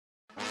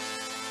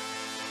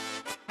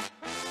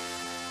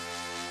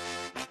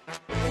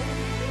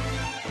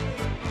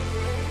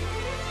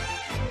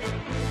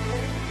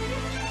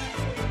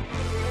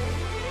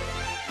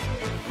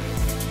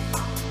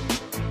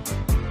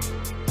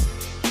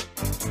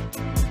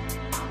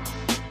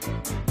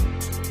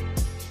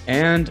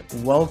And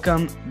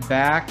welcome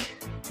back.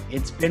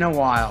 It's been a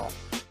while.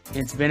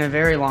 It's been a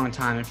very long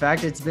time. In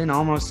fact, it's been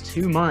almost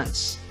 2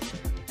 months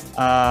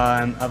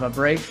of a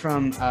break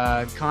from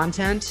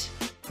content,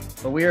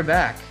 but we are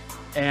back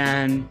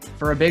and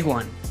for a big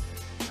one.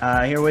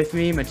 Here with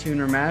me, Mithuun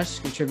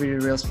Ramesh, contributor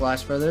to Real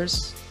Splash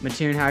Brothers.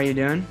 Mithuun, how are you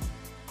doing?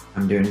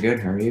 I'm doing good.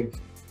 How are you?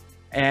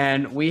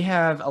 And we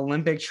have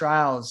Olympic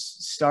trials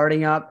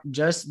starting up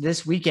just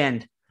this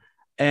weekend,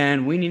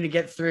 and we need to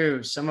get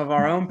through some of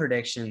our own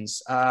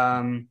predictions.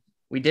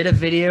 We did a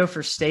video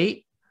for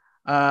state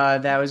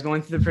that was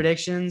going through the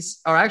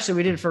predictions, or actually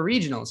we did it for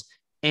regionals,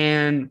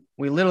 and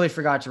we literally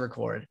forgot to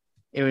record.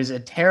 It was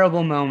a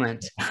terrible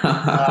moment.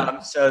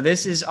 So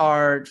this is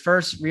our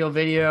first real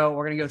video.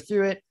 We're going to go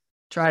through it,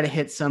 try to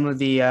hit some of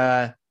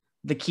the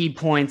key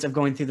points of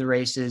going through the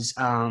races.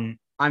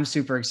 I'm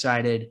super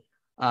excited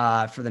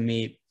for the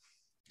meet.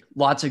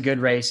 Lots of good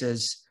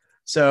races.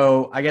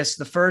 So I guess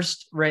the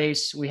first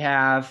race we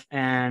have,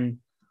 and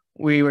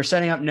we were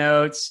setting up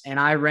notes, and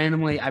I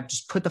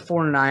just put the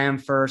 400 IM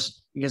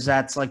first because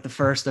that's like the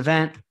first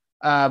event.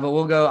 But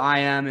we'll go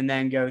IM and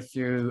then go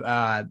through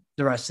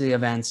the rest of the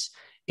events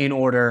in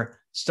order,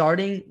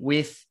 starting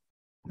with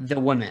the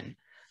women.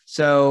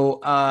 So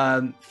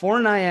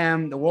 400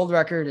 IM, the world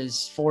record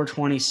is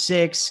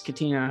 426,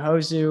 Katina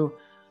Hosu.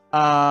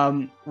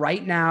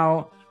 Right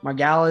now,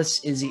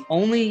 Margalis is the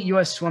only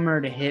U.S. swimmer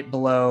to hit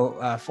below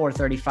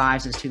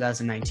 435 since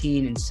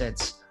 2019 and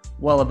sits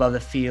well above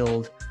the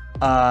field.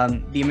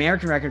 The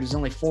American record is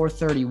only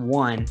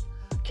 431,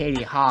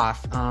 Katie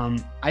Hoff.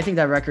 I think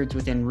that record's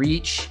within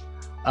reach.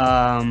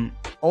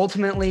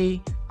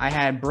 Ultimately, I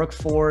had Brooke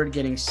Ford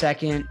getting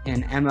second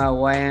and Emma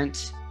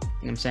Wyant, I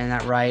think I'm saying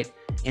that right,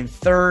 in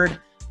third.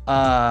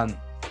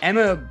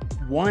 Emma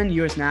won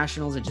U.S.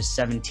 Nationals at just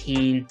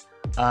 17.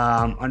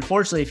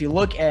 Unfortunately, if you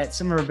look at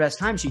some of her best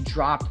times, she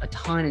dropped a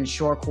ton in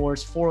short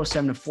course,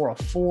 407 to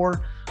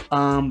 404.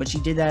 But she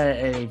did that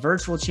at a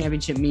virtual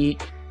championship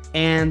meet,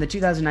 and the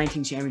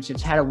 2019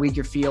 championships had a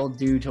weaker field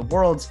due to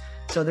Worlds.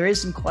 So there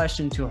is some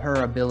question to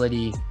her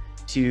ability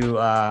to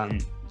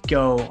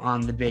go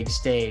on the big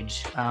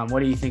stage.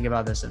 What do you think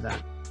about this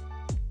event?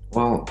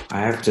 Well,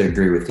 I have to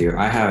agree with you.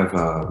 I have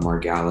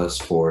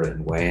Margalis, Ford,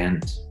 and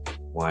Wyant.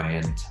 I don't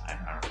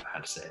know how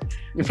to say it.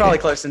 You're probably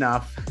close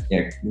enough.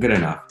 Yeah, good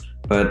enough.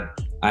 But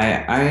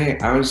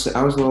I was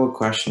a little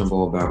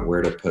questionable about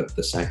where to put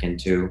the second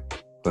two,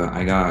 but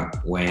I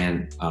got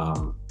Wyant.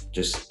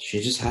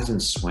 She just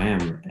hasn't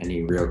swam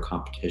any real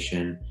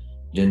competition.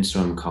 Didn't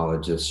swim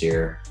college this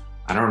year.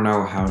 I don't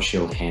know how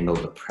she'll handle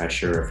the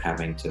pressure of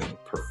having to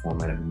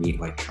perform at a meet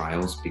like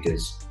trials,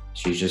 because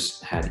she's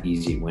just had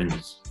easy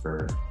wins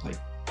for like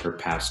her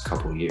past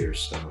couple years.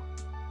 So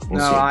we'll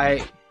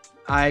see.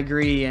 I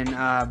agree.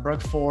 And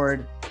Brooke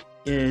Ford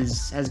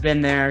has been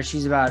there.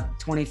 She's about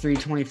 23,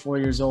 24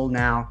 years old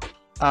now.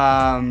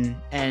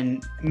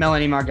 And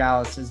Melanie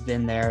Margalis has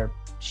been there.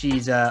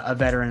 She's a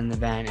veteran in the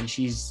event, and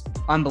she's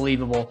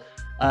unbelievable.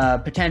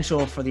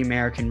 Potential for the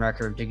American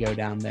record to go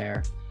down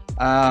there.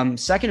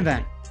 Second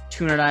event,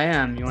 200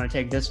 IM. You want to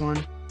take this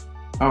one?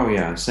 Oh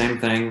yeah, same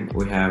thing.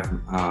 We have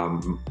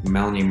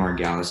Melanie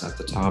Margalis at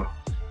the top,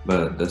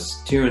 but the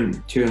two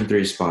and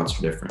three spots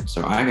are different.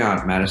 So I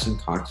got Madison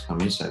Cox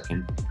coming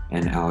second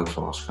and Alex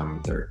Walsh coming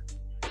third.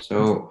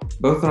 So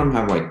both of them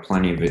have like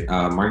plenty of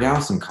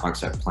Margalis and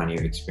Cox have plenty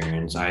of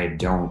experience. I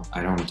don't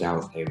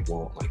doubt they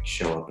won't like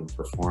show up and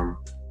perform.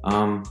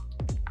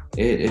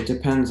 It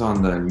depends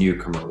on the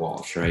newcomer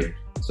Walsh, right?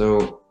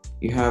 So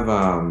you have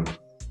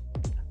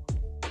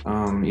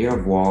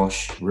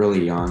Walsh,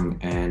 really young,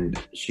 and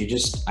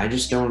I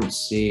just don't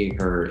see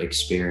her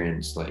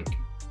experience I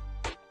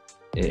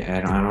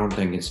don't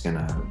think it's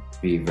gonna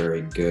be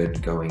very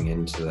good going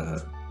into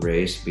the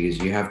race, because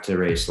you have to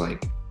race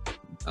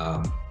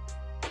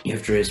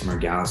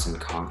Margalis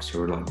and Cox,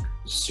 who are like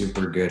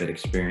super good at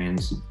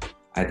experience.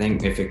 I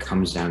think if it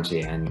comes down to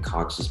the end,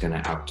 Cox is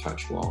gonna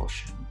outtouch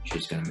Walsh, and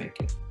she's gonna make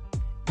it.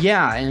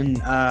 Yeah, and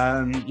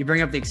you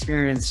bring up the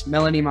experience.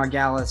 Melanie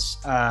Margalis,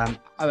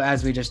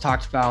 as we just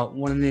talked about,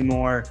 one of the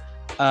more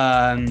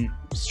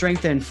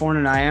strengthened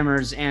 400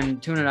 IMers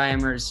and 200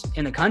 IMers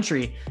in the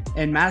country.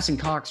 And Madison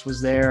Cox was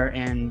there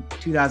in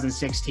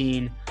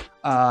 2016,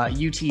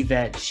 UT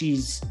vet.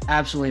 She's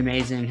absolutely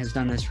amazing, has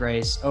done this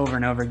race over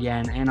and over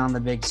again and on the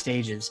big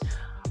stages.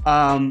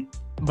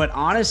 But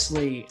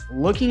honestly,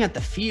 looking at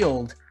the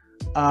field,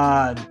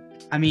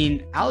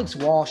 Alex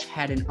Walsh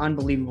had an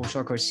unbelievable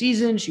short course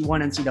season. She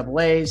won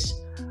NCAAs.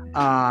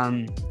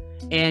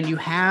 And you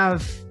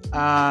have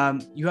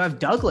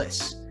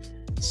Douglas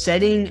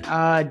setting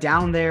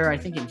down there, I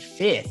think in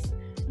fifth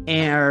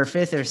or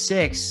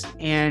sixth,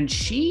 and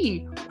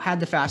she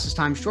had the fastest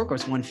time short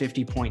course,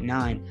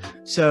 150.9.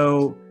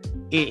 So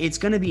it's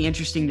going to be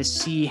interesting to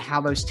see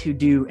how those two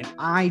do. And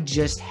I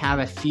just have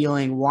a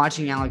feeling,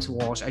 watching Alex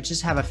Walsh, I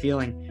just have a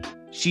feeling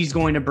she's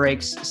going to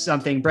break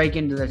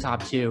into the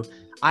top two.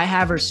 I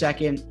have her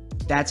second.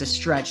 That's a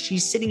stretch.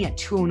 She's sitting at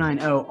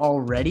 209.0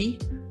 already,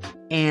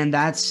 and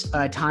that's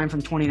a time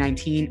from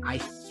 2019. I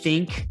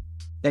think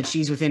that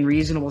she's within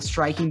reasonable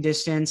striking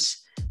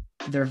distance.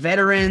 They're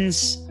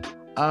veterans.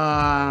 But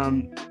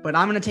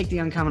I'm going to take the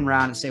uncommon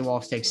route and say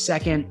Walsh takes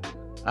second.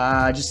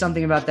 Just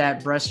something about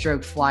that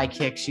breaststroke fly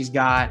kick she's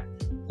got.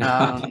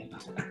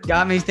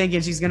 Got me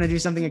thinking she's going to do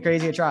something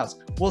crazy at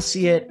trials. We'll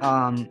see it.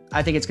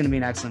 I think it's going to be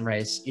an excellent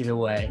race either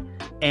way.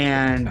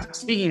 And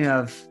speaking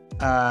of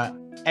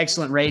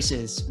excellent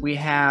races, we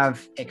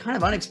have a kind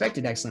of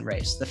unexpected excellent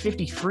race, the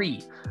 50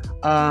 free.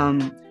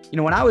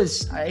 When I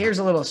was, here's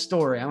a little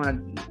story.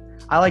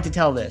 I like to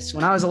tell this.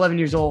 When I was 11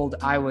 years old,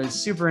 I was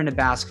super into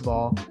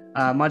basketball,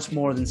 much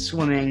more than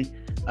swimming,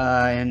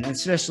 and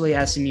especially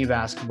SMU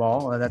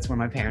basketball. That's where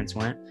my parents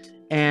went.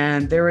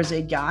 And there was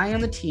a guy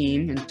on the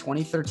team in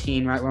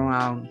 2013, right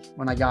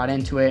when I got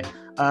into it,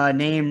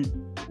 named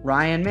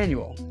Ryan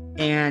Manuel.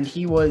 And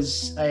he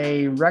was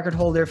a record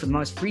holder for the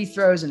most free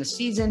throws in a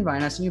season by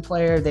an SMU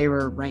player. They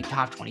were ranked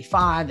top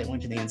 25. They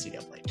went to the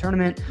NCAA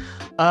tournament.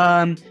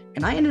 And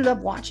I ended up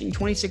watching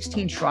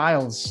 2016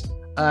 trials,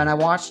 and I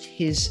watched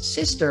his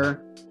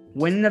sister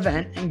win an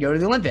event and go to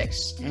the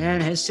Olympics.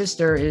 And his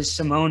sister is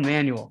Simone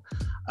Manuel.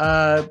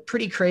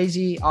 Pretty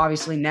crazy.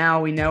 Obviously, now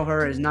we know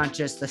her as not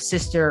just the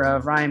sister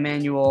of Ryan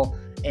Manuel,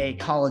 a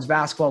college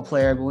basketball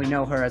player, but we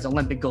know her as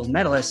Olympic gold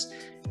medalist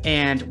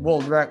and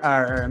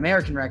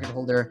American record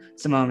holder,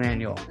 Simone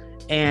Manuel.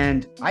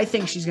 And I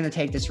think she's going to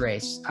take this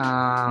race.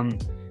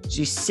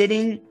 She's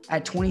sitting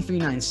at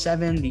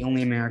 23.97, the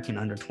only American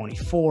under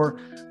 24.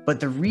 But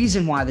the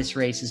reason why this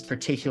race is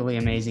particularly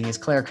amazing is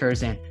Claire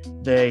Curzan,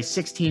 the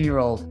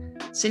 16-year-old,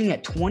 sitting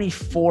at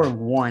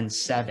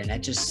 24.17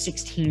 at just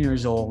 16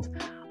 years old.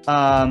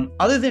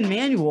 Other than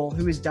Manuel,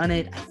 who has done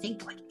it, I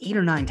think, like 8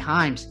 or 9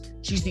 times,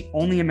 she's the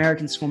only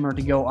American swimmer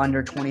to go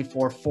under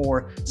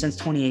 24.4 since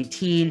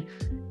 2018.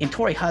 And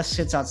Tori Husk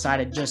sits outside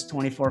at just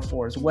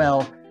 24.4 as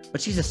well, but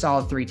she's a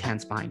solid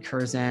 0.3 behind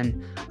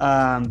Curzan.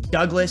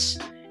 Douglas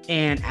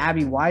and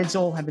Abby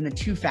Weitzel have been the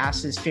 2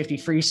 fastest 50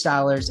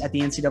 freestylers at the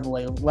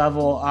NCAA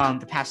level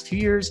the past 2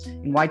 years,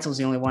 and Weitzel's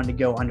the only one to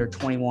go under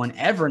 21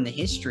 ever in the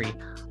history.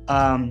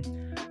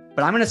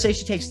 But I'm going to say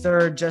she takes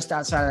third, just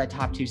outside of that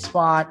top 2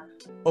 spot,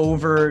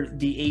 over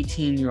the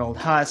 18-year-old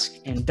Husk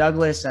and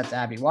Douglas. That's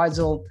Abby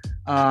Weitzel,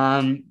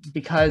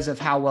 because of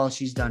how well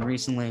she's done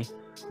recently.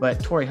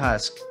 But Tori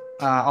Husk,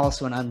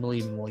 also an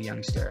unbelievable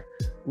youngster.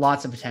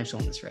 Lots of potential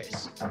in this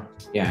race.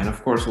 Yeah, and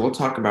of course, we'll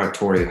talk about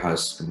Tori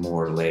Husk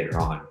more later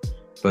on.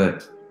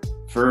 But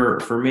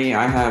for me,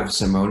 I have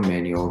Simone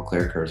Manuel,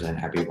 Claire Curzan,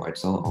 Abby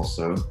Weitzel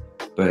also.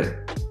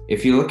 But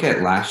if you look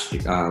at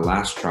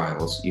last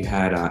trials, you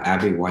had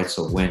Abby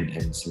Weitzel win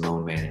and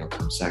Simone Manuel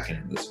come second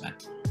in this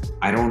event.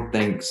 I don't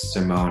think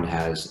Simone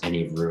has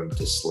any room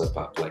to slip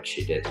up like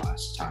she did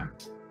last time.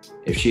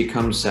 If she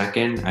comes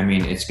second, I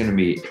mean, it's going to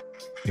be,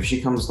 if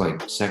she comes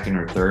like second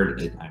or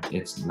third,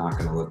 it's not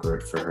going to look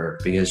good for her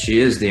because she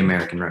is the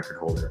American record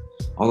holder.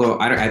 Although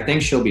I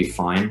think she'll be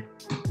fine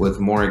with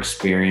more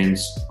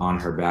experience on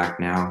her back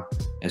now,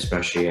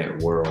 especially at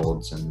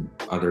Worlds and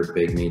other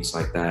big meets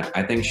like that.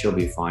 I think she'll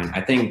be fine.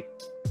 I think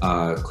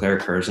Claire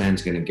Curzan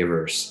is going to give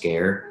her a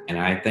scare, and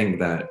I think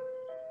that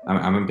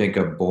I'm going to make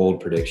a bold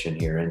prediction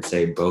here and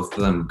say both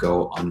of them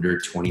go under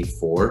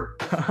 24.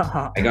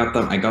 I got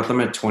them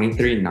at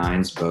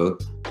 23.9s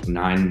both,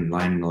 9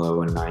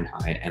 low and 9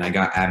 high, and I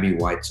got Abby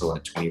Weitzel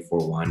at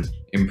 24.1,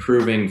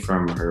 improving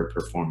from her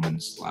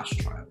performance last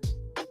trial.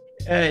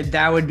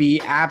 That would be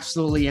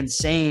absolutely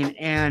insane.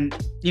 And,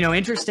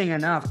 interesting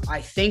enough, I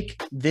think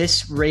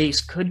this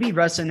race could be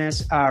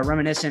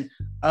reminiscent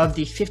of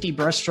the 50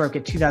 breaststroke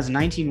at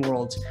 2019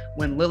 Worlds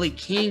when Lily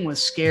King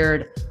was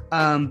scared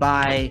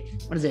by,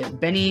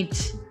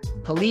 Benit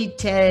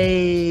Polite,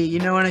 you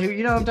know what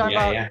I'm talking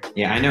about?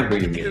 Yeah, I know who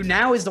you mean. Who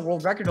now is the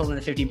world record holder in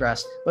the 50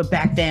 breast. But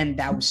back then,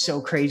 that was so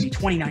crazy.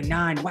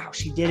 29.9. Wow,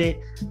 she did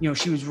it.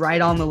 She was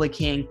right on Lily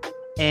King.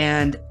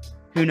 And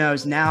who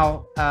knows,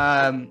 now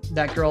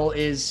that girl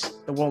is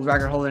the world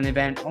record holder in the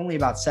event, only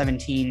about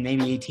 17,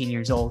 maybe 18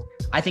 years old.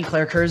 I think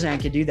Claire Curzan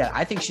could do that.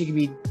 I think she could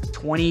be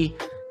 23.6,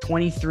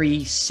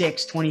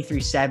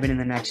 23.7 in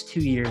the next 2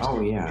 years. Oh,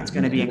 yeah. It's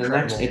going to be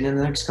incredible. In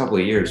the next couple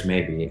of years,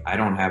 maybe. I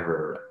don't have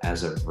her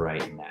as of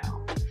right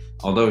now.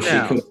 Although she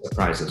could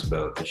surprise us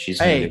both because she's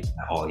going to do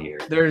that all year.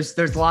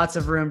 There's lots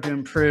of room to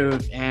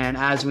improve. And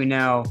as we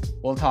know,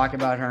 we'll talk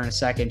about her in a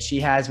second. She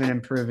has been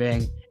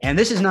improving. And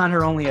this is not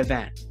her only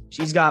event.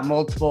 She's got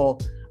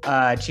multiple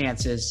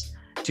chances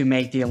to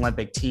make the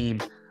Olympic team.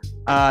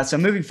 So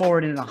moving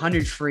forward into the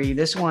 100 free,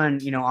 this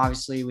one,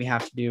 obviously we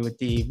have to do with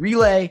the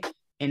relay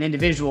and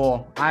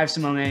individual. I have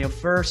Simone Manuel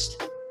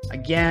first.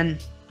 Again,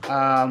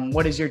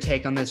 what is your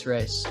take on this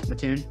race,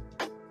 Mithuun?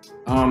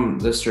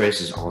 This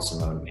race is all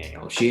Simone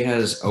Manuel. She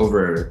has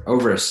over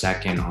a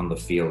second on the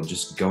field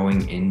just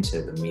going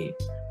into the meet.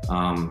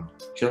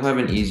 She'll have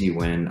an easy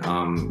win.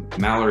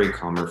 Mallory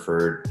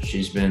Comerford,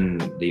 she's been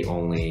the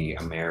only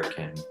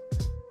American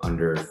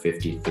under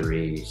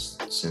 53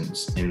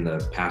 since in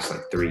the past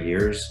 3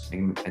 years,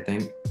 I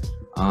think.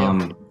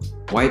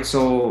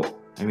 Weitzel,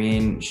 I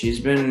mean, she's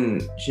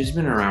been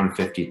around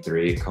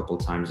 53 a couple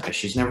times.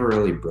 She's never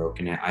really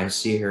broken it. I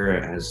see her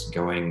as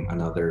going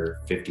another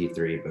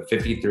 53, but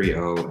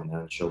 53.0, and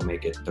then she'll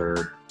make it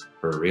third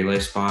for a relay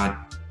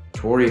spot.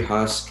 Tori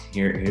Husk,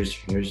 here's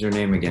her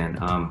name again.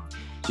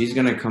 She's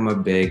gonna come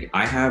up big.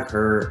 I have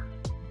her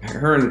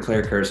and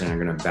Claire Curzan are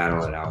gonna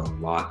battle it out a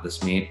lot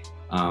this meet.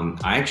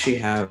 I actually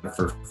have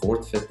for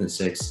fourth, fifth, and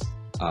sixth,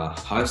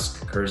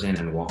 Husk, Curzan,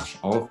 and Walsh,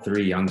 all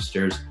three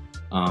youngsters.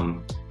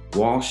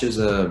 Walsh is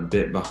a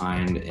bit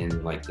behind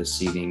in like the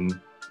seeding,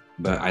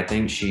 but I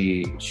think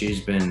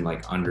she's been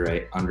like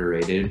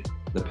underrated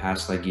the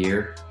past like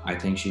year. I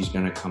think she's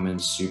gonna come in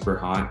super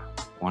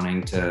hot,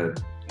 wanting to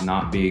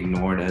not be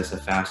ignored as a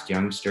fast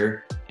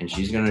youngster, and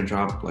she's gonna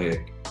drop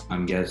like,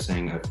 I'm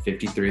guessing, a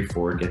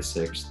 53.4, get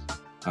sixth.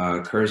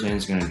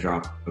 Curzan's gonna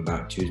drop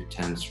about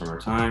 2/10 from her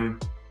time,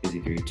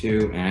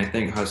 53.2, and I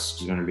think Husk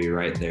is gonna be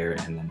right there,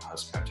 and then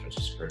Husk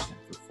touches Curzan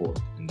for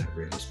fourth in that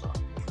relay spot.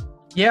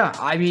 Yeah,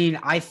 I mean,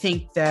 I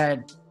think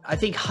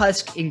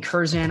Husk and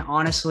Curzan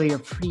honestly are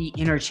pretty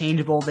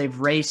interchangeable. They've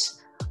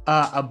raced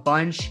a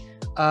bunch.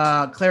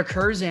 Claire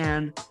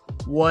Curzan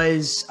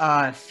was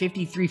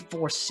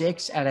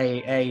 53.46 at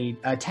a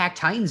TAC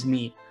Titans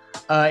meet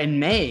in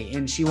May,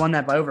 and she won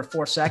that by over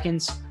 4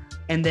 seconds.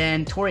 And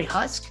then Tori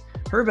Husk,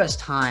 her best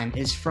time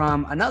is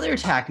from another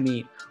TAC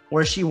meet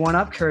where she won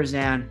up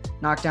Curzan,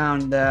 knocked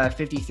down the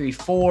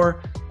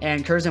 53.4,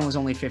 and Curzan was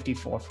only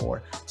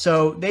 54.4.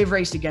 So they've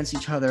raced against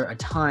each other a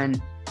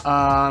ton.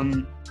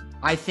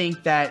 I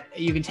think that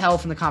you can tell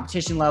from the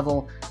competition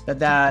level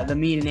that the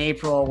meet in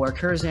April where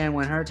Curzan,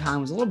 when her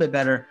time was a little bit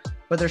better,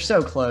 but they're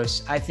so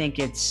close. I think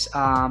it's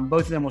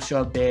both of them will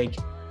show up big.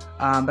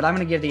 But I'm going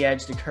to give the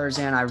edge to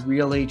Curzan. I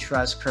really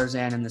trust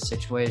Curzan in this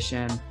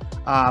situation.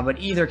 But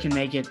either can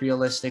make it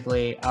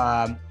realistically.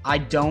 I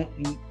don't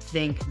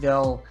think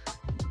they'll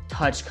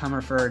touch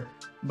Comerford,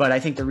 but I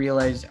think the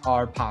relays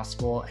are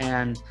possible,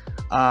 and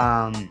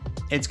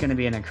it's going to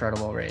be an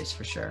incredible race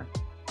for sure.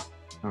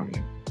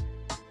 Okay.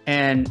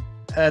 And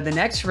the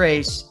next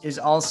race is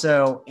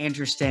also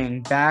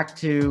interesting. Back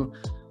to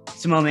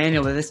Simone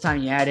Manuel, but this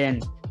time you add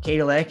in Katie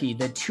Ledecky,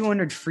 the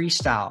 200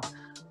 freestyle.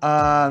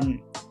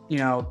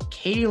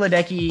 Katie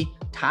Ledecky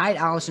tied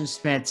Allison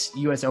Smith's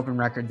U.S. Open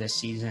record this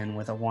season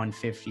with a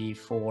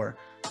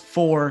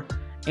 154.4,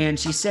 and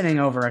she's sitting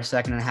over a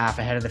second and a half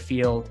ahead of the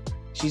field.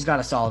 She's got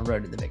a solid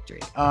road to the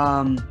victory.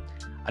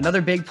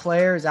 Another big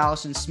player is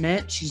Allison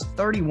Smith. She's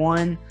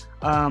 31,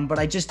 but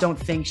I just don't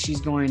think she's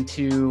going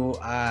to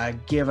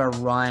give a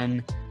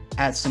run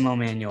at Simone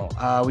Manuel.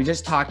 We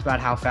just talked about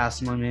how fast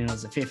Simone Manuel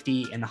is at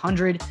 50 and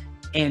 100,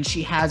 and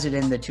she has it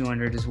in the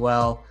 200 as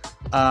well.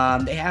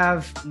 They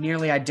have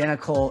nearly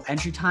identical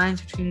entry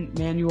times between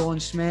Manuel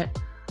and Smith,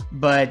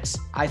 but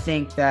I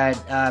think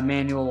that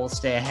Manuel will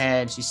stay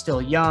ahead. She's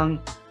still young.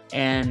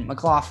 And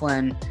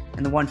McLaughlin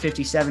in the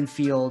 157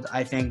 field,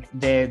 I think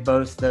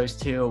those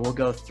two will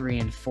go 3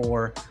 and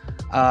 4.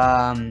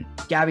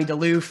 Gabby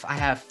DeLoof, I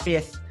have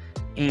 5th,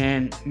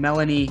 and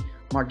Melanie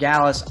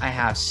Margalis, I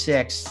have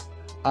 6th.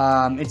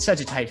 It's such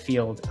a tight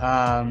field.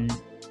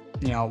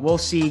 We'll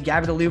see.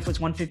 Gabby DeLoof was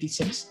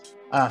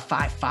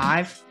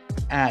 156.55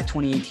 at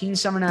 2018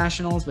 Summer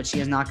Nationals, but she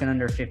has not gone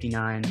under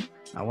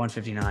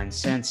 159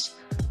 since.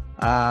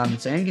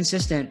 So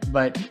inconsistent,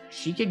 but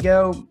she could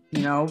go,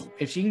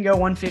 if she can go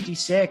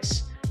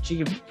 156, she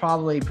could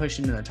probably push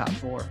into the top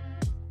 4.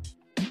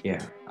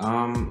 Yeah.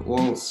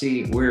 Well,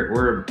 see,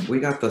 we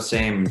got the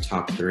same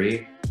top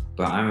 3,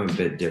 but I'm a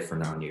bit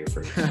different on you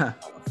for 4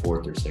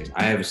 through 6.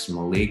 I have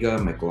Smoliga,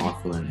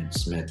 McLaughlin, and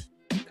Smith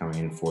coming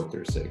in 4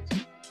 through 6.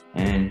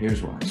 And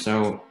here's why.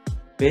 So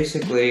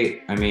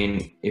basically, I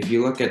mean, if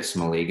you look at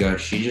Smoliga,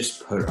 she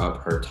just put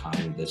up her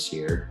time this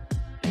year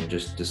and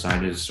just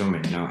decided to swim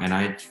it, and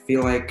I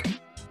feel like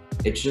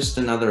it's just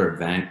another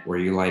event where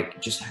you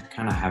like just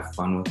kind of have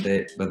fun with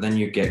it, but then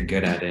you get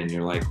good at it and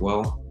you're like,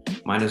 well,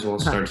 might as well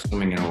start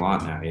swimming it a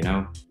lot now,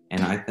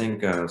 and I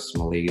think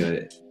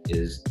Smoliga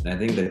I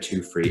think the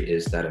 2 free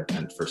is that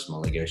event for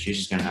Smoliga. She's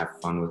just gonna have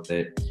fun with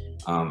it.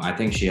 I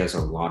think she has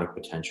a lot of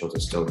potential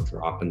to still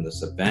drop in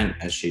this event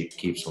as she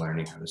keeps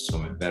learning how to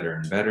swim it better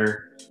and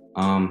better.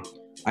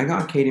 I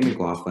got Katie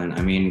McLaughlin.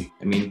 I mean,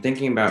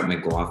 thinking about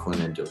McLaughlin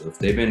and DeLoof,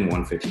 they've been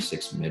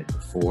 156 mid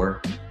before,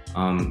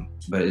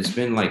 but it's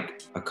been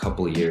like a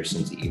couple of years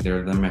since either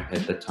of them have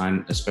hit the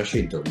time,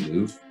 especially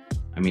DeLoof.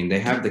 I mean, they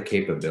have the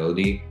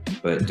capability,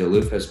 but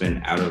DeLoof has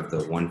been out of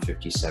the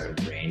 157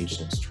 range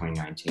since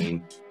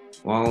 2019,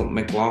 while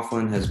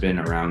McLaughlin has been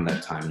around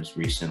that times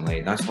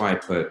recently. That's why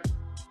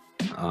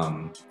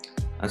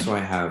I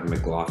have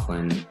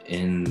McLaughlin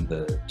in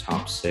the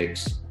top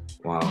 6.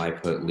 While I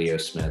put Leo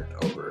Smith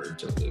over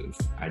DeLoof.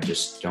 I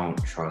just don't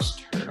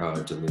trust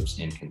DeLoof's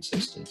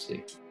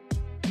inconsistency.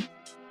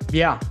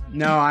 Yeah,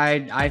 no,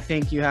 I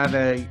think you have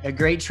a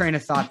great train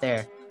of thought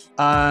there.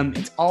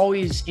 It's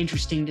always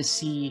interesting to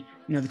see,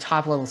 the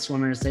top level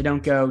swimmers. They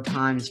don't go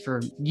times for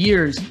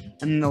years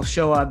and then they'll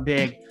show up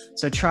big.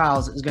 So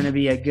trials is going to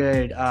be a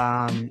good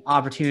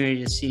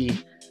opportunity to see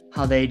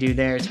how they do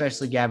there,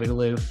 especially Gabby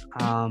DeLoof.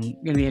 Going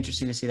to be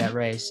interesting to see that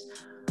race.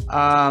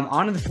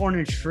 On to the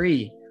 400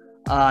 free.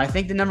 I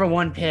think the number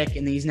one pick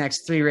in these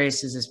next three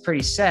races is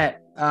pretty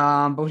set.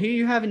 But who do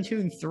you have in 2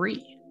 and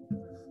 3?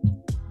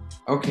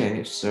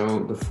 Okay, so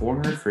the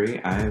 400 free,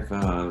 I have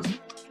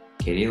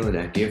Katie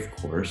Ledecky, of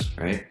course,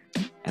 right?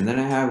 And then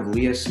I have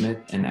Leah Smith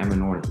and Emma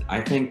Norton.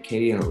 I think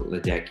Katie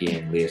Ledecky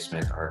and Leah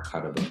Smith are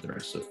cut above the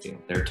rest of the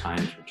field. Their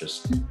times are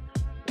just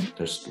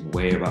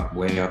way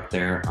up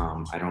there.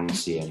 I don't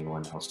see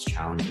anyone else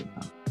challenging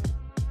them.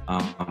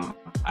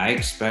 I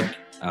expect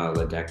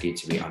Ledecky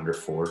to be under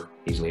 4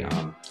 easily.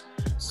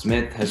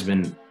 Smith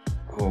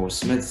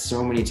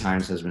so many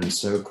times has been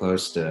so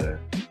close to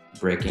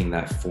breaking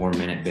that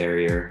 4-minute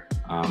barrier.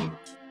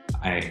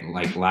 I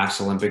like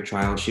last Olympic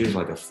trial, she was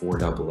like a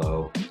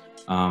 4.00.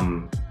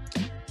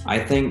 I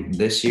think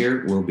this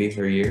year will be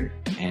her year,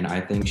 and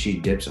I think she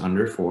dips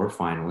under 4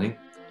 finally,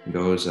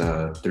 goes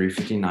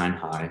 3:59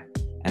 high.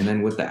 And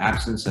then with the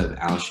absence of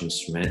Alison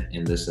Schmidt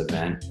in this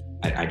event,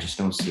 I just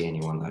don't see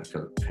anyone that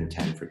could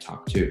contend for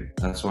top 2.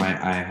 That's why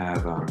I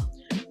have,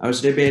 I was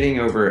debating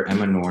over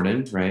Emma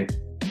Norton, right?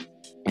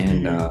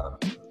 And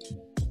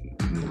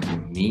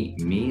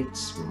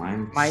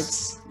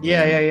Mites.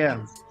 Yeah.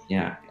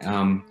 Yeah.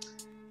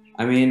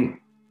 I mean,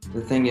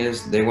 the thing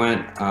is, they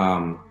went,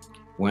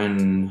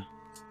 when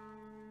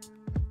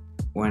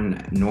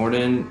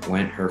Norton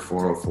went her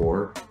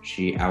 4:04,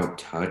 she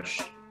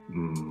out-touched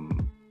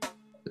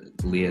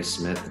Leah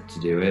Smith to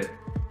do it,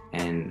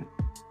 and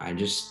I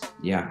just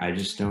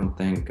don't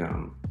think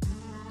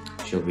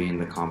she'll be in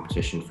the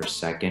competition for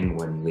second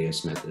when Leah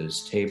Smith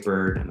is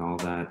tapered and all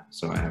that.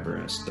 So I have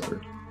her as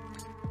 3rd.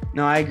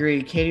 No, I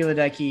agree. Katie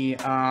Ledecky,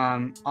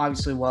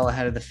 obviously well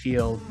ahead of the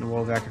field, the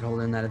world record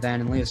holder in that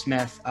event, and Leah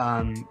Smith,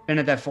 been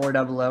at that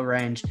 4.00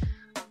 range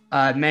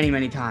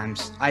many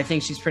times. I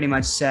think she's pretty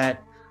much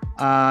set.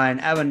 And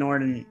Emma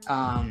Norton,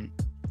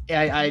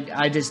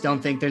 I just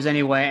don't think there's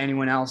any way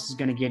anyone else is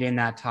going to get in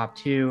that top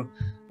 2.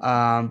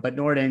 But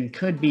Norton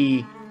could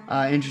be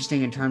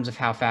interesting in terms of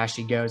how fast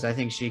she goes. I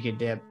think she could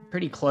dip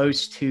pretty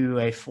close to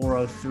a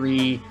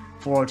 4:03,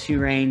 4:02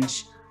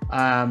 range,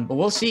 but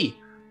we'll see.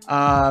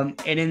 And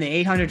in the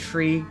 800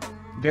 free,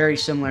 very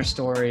similar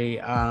story.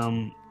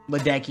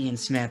 Ledecky and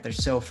Smith are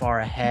so far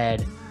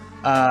ahead,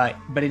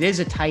 but it is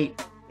a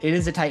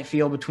tight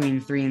field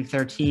between 3 and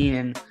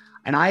 13,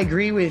 and I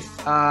agree with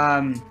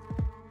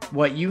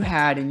what you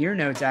had in your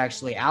notes.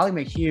 Actually, Allie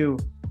McHugh,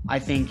 I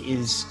think,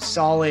 is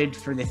solid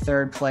for the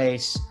 3rd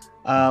place.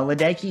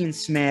 Ledecky and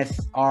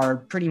Smith are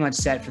pretty much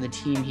set for the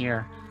team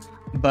here,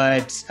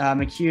 but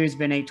McHugh has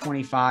been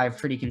 8:25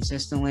 pretty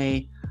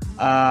consistently.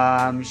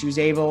 She was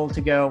able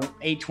to go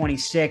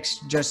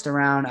 8:26 just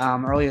around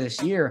earlier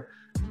this year.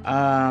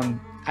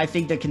 I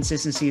think the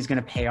consistency is going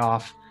to pay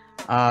off,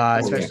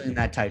 especially in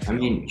that tight field. I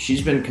mean,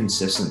 she's been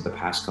consistent the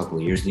past couple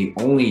of years. The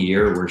only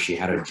year where she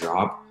had a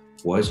drop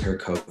was her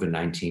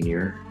COVID-19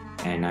 year,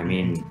 and I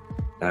mean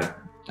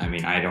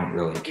I don't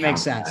really count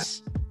Makes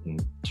sense.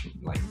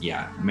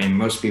 I mean,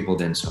 most people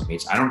didn't swim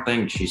meets. I don't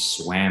think she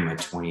swam a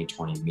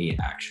 2020 meet,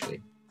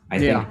 actually. I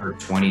think her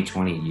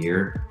 2020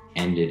 year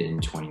ended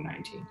in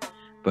 2019.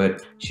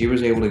 But she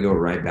was able to go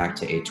right back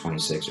to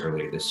 8:26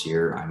 earlier this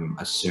year. I'm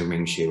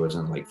assuming she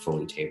wasn't like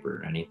fully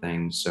tapered or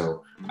anything.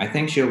 So I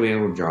think she'll be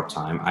able to drop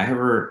time. I have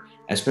her,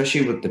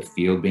 especially with the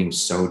field being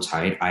so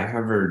tight, I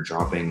have her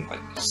dropping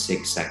like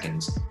 6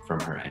 seconds from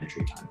her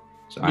entry time.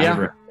 So I have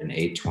her at an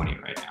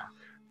 8:20 right now.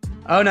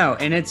 Oh no,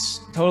 and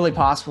it's totally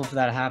possible for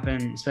that to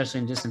happen,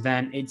 especially in this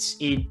event.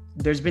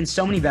 There's been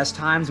so many best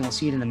times, and we'll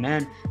see it in the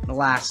men in the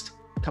last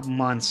couple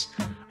months.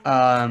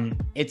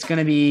 It's going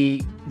to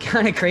be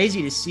kind of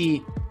crazy to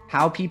see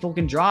how people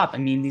can drop. I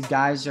mean, these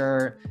guys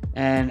are,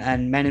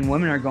 and men and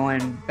women are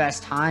going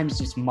best times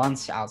just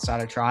months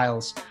outside of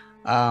trials.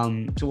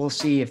 So we'll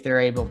see if they're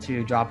able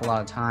to drop a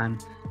lot of time,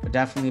 but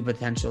definitely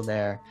potential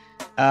there.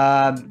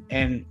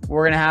 And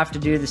we're going to have to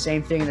do the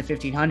same thing in the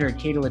 1500.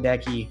 Katie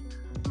Ledecky,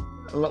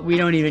 we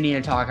don't even need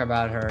to talk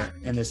about her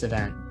in this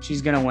event.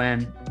 She's going to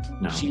win.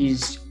 No.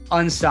 She's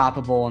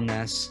unstoppable in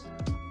this.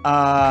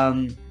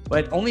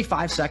 But only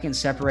 5 seconds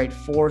separate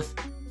 4th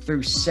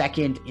through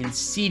 2nd in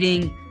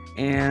seeding.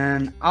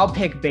 And I'll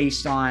pick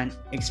based on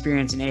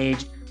experience and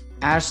age.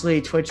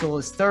 Ashley Twitchell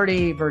is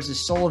 30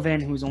 versus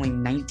Sullivan, who's only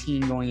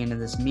 19 going into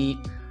this meet.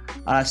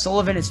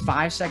 Sullivan is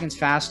 5 seconds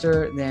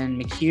faster than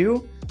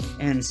McHugh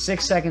and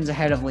 6 seconds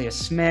ahead of Leah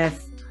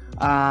Smith.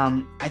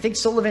 I think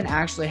Sullivan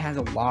actually has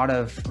a lot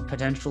of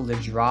potential to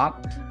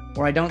drop,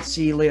 where I don't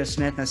see Leah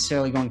Smith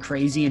necessarily going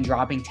crazy and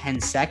dropping 10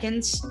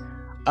 seconds.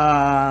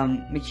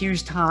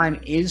 McHugh's time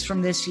is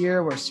from this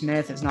year, where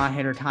Smith has not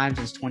hit her time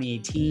since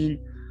 2018.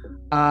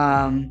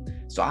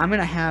 So I'm going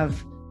to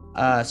have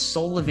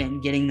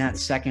Sullivan getting that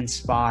 2nd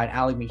spot,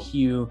 Allie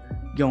McHugh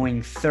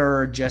going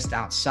 3rd just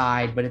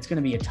outside, but it's going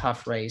to be a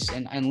tough race.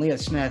 And Leah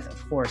Smith,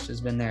 of course,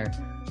 has been there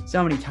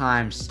so many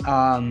times.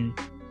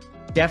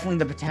 Definitely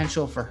the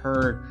potential for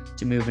her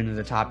to move into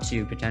the top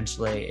 2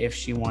 potentially if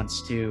she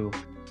wants to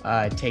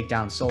take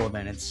down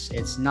Sullivan.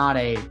 It's not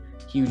a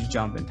huge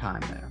jump in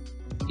time there.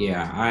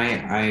 Yeah,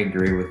 I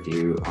agree with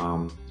you.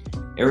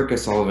 Erica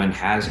Sullivan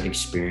has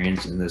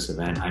experience in this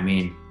event. I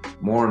mean,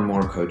 more and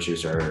more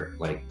coaches are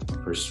like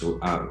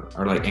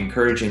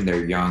encouraging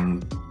their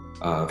young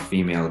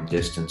female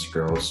distance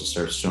girls to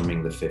start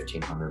swimming the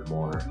 1500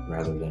 more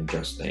rather than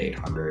just the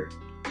 800.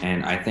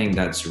 And I think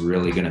that's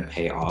really going to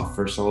pay off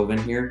for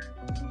Sullivan here.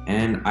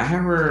 And I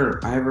have her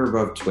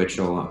above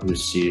Twitchell,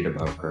 who's seated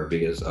above her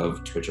because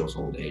of Twitchell's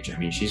old age. I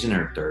mean, she's in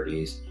her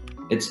 30s.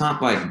 It's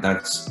not like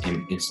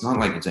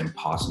it's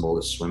impossible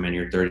to swim in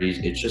your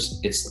 30s.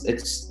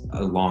 It's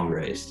a long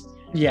race.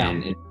 Yeah.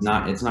 And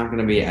it's not going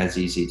to be as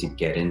easy to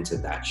get into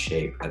that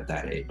shape at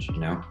that age, you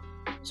know?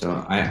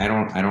 So I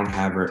don't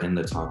have her in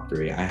the top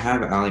 3. I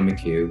have Allie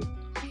McHugh.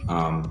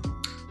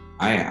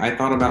 I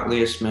thought about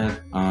Leah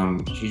Smith.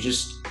 She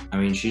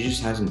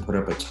just hasn't put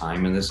up a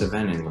time in this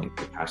event in like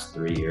the past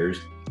 3 years.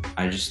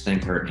 I just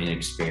think her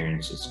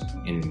inexperience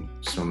in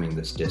swimming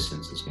this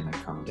distance is going to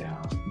come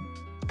down.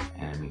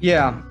 And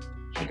yeah,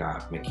 I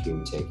got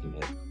McHugh taking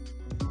it.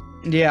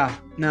 Yeah,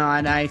 no,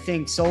 and I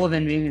think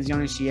Sullivan, being as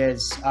young as she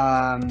is,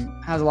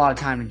 has a lot of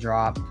time to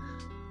drop.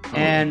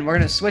 And we're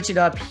going to switch it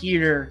up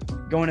here,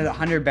 going to the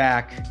 100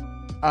 back.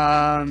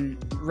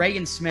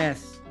 Regan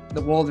Smith,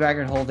 the world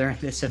record holder in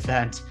this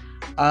event.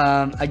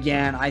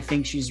 Again, I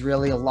think she's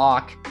really a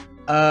lock.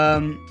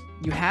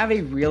 You have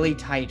a really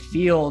tight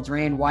field.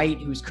 Rand White,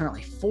 who's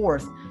currently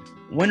 4th,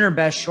 won her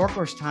best short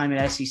course time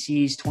at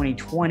SEC's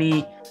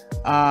 2020,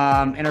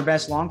 and her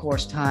best long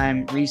course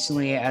time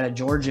recently at a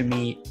Georgia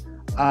meet.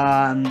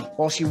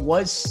 While she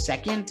was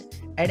 2nd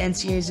at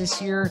NCAAs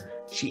this year,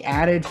 she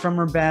added from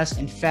her best.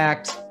 In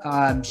fact,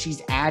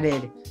 she's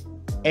added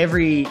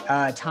every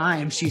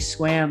time she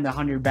swam the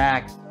 100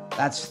 back.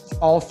 That's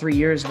all 3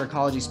 years of her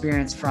college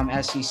experience from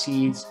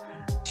SECs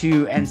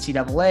to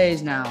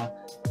NCAAs. Now,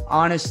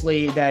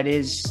 honestly, that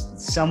is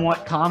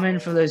somewhat common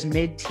for those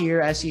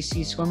mid-tier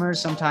SEC swimmers.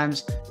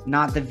 Sometimes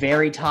not the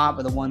very top,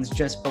 but the ones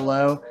just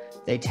below.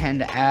 They tend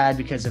to add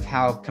because of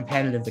how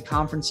competitive the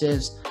conference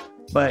is.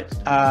 But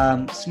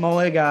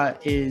Smoliga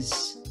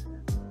is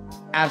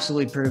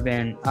absolutely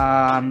proven.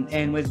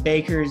 And with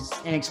Baker's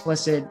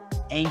inexplicit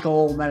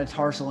ankle,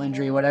 metatarsal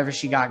injury, whatever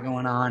she got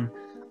going on,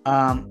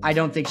 I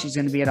don't think she's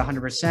going to be at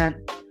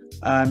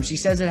 100%. She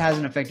says it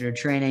hasn't affected her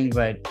training,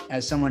 but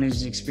as someone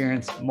who's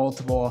experienced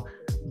multiple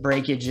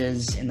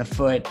breakages in the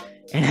foot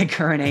and a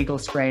current ankle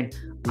sprain,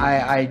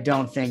 I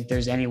don't think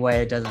there's any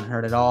way it doesn't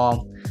hurt at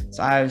all.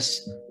 So I have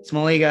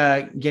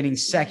Smoliga getting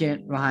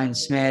 2nd behind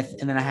Smith,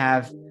 and then I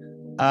have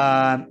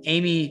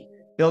Amy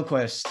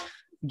Bilquist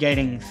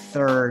getting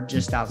 3rd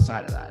just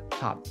outside of that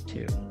top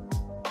 2.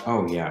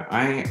 Oh yeah,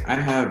 I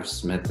have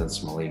Smith and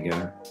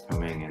Smoliga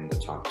coming in the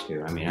top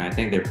 2. I mean, I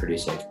think they're pretty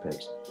safe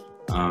picks.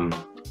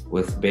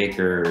 With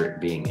Baker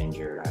being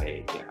injured,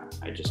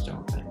 I just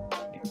don't think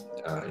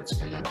it's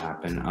going to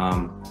happen.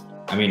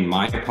 I mean,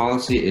 my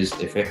policy is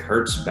if it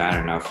hurts bad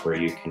enough where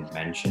you can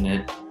mention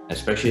it,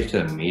 especially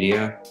to the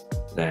media,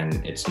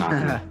 then it's not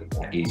going to be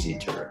that easy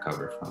to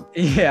recover from.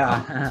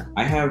 Yeah.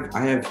 I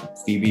have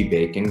Phoebe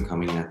Bacon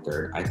coming at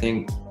 3rd. I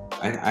think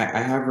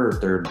I have her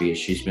 3rd because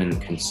she's been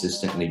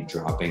consistently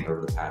dropping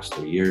over the past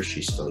 3 years.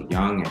 She's still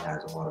young and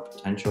has a lot of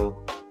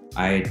potential.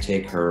 I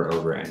take her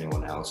over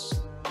anyone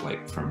else,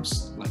 like from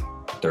like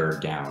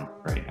 3rd down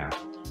right now.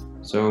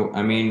 So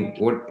I mean,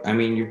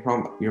 you're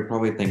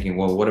probably thinking,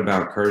 well, what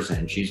about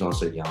Curzan? She's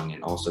also young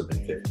and also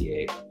been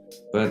 58.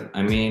 But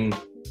I mean,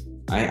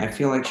 I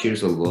feel like she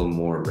was a little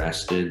more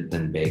rested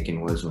than Bacon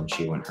was when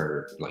she went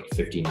her like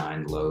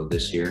 59 low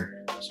this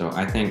year. So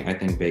I think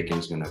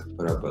Bacon's going to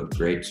put up a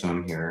great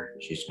swim here.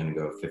 She's going to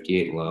go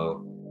 58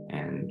 low,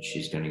 and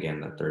she's going to get in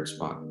the 3rd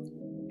spot.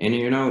 And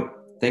you know,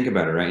 think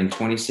about it, right? In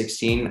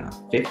 2016,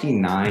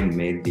 59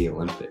 made the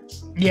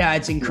Olympics. Yeah,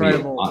 it's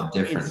incredible. A lot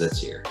different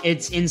this year.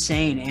 It's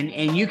insane.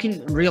 And you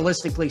can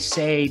realistically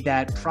say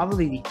that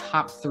probably the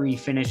top 3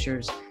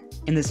 finishers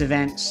in this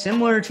event,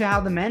 similar to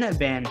how the men have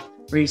been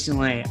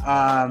recently,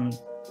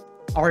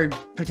 are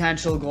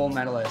potential gold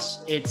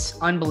medalists. It's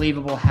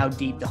unbelievable how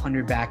deep the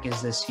 100 back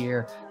is this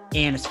year,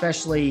 and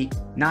especially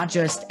not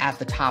just at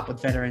the top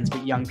with veterans,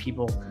 but young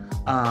people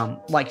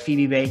like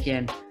Phoebe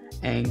Bacon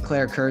and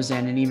Claire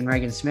Curzan and even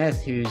Regan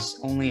Smith, who's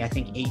only, I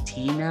think,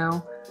 18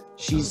 now.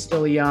 She's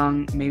still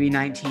young, maybe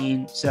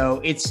 19.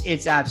 So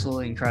it's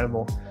absolutely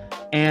incredible.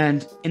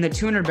 And in the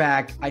 200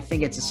 back, I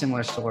think it's a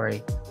similar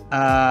story.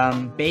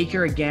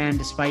 Baker, again,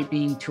 despite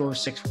being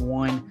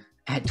 206.1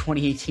 at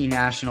 2018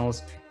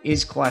 Nationals,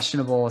 is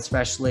questionable,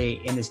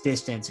 especially in this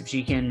distance. If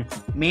she can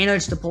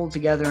manage to pull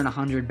together in a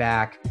 100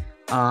 back,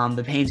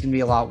 the pain's going to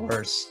be a lot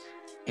worse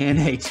in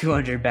a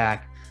 200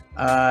 back.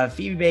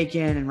 Phoebe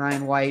Bacon and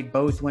Ryan White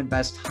both went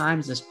best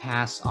times this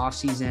past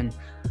offseason,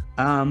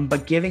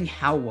 but given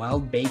how well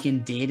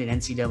Bacon did at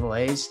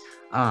NCAAs,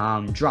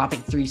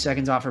 dropping 3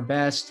 seconds off her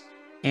best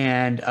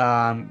and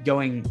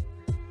going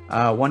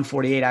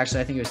 148,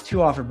 actually, I think it was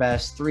 2 off her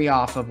best, 3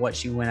 off of what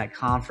she went at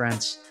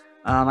conference.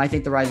 I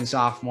think the rising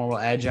sophomore will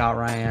edge out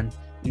Ryan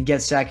and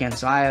get 2nd.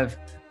 So I have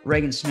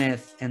Regan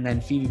Smith and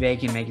then Phoebe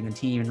Bacon making the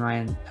team, and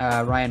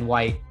Ryan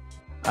White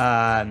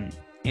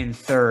in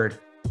third.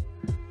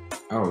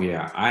 Oh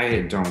yeah,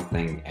 I don't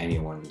think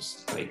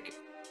anyone's like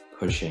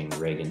pushing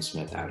Reagan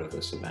Smith out of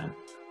this event.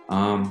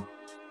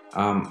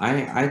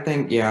 I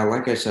think, yeah,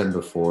 like I said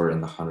before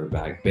in the 100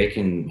 bag,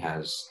 Bacon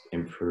has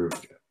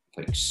improved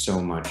like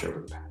so much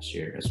over the past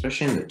year,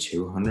 especially in the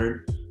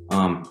 200.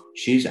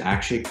 She's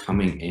actually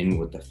coming in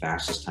with the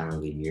fastest time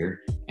of the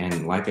year.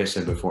 And like I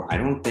said before, I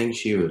don't think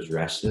she was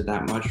rested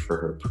that much for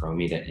her pro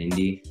meet at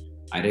Indy.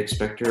 I'd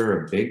expect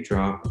her a big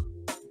drop.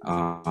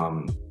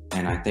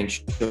 And I think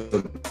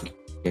she'll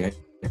get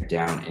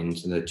down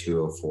into the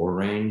 204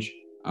 range.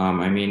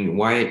 I mean,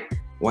 White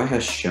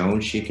has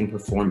shown she can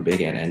perform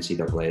big at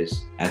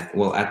NCAAs,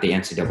 at the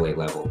NCAA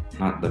level,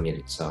 not the meet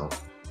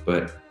itself.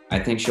 But I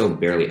think she'll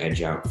barely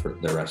edge out for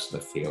the rest of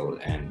the field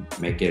and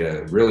make it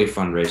a really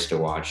fun race to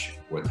watch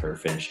with her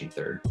finishing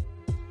third.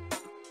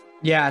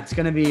 Yeah, it's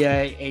going to be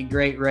a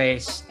great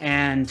race.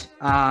 And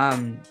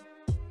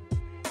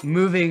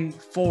moving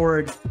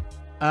forward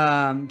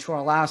to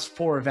our last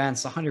four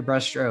events, the 100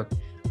 breaststroke.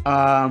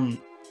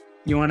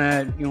 You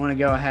wanna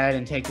go ahead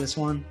and take this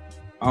one?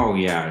 Oh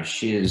yeah,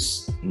 she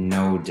is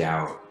no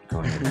doubt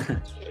going to win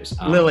this race.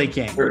 Lily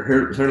King.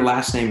 Her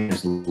last name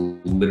is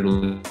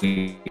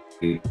literally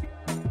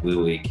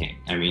Lily King.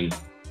 I mean,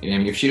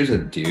 if she was a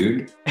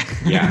dude,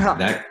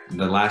 yeah,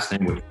 the last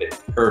name would fit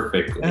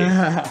perfectly.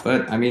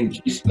 But I mean,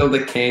 she's still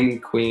the king,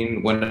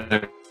 queen,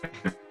 whatever.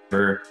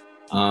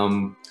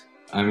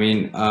 I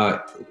mean,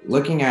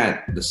 looking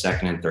at the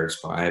second and third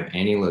spot, I have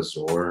Annie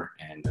Lazor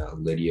and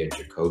Lydia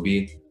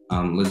Jacoby.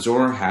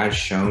 Lazor has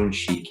shown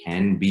she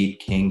can beat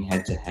King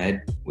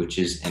head-to-head, which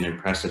is an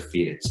impressive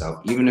feat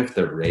itself. Even if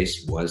the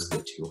race was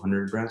the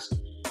 200 breast,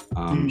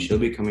 she'll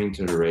be coming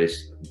to the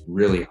race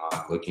really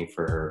hot, looking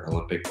for her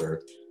Olympic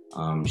berth.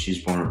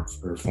 She's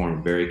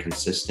performed very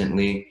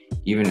consistently,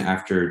 even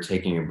after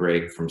taking a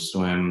break from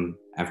swim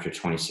after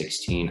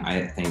 2016.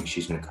 I think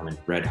she's going to come in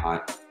red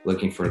hot,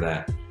 looking for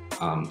that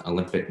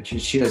Olympic.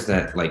 She has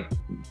that like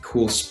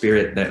cool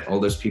spirit that all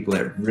those people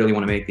that really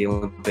want to make the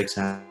Olympics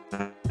have.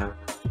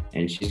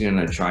 And she's going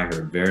to try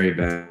her very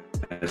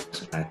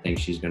best. I think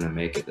she's going to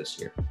make it this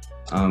year.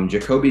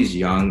 Jacoby's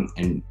young,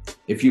 and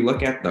if you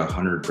look at the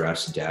 100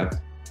 breast depth,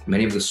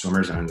 many of the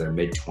swimmers are in their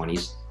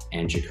mid-20s,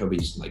 and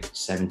Jacoby's like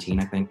 17,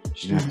 I think.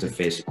 She's going to have to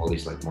face all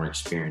these like more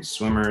experienced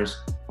swimmers,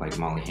 like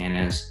Molly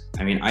Hannes.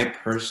 I mean, I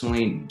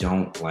personally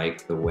don't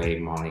like the way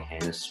Molly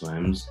Hannes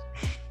swims,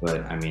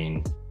 but I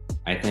mean,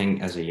 I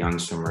think as a young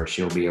swimmer,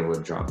 she'll be able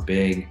to drop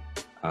big,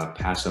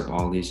 pass up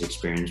all these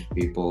experienced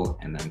people,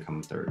 and then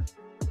come third.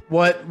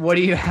 What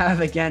do you have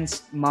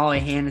against Molly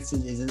Hannes?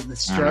 Is it the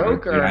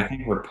stroke? I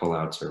think her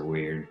pullouts are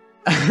weird.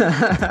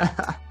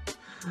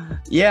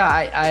 Yeah,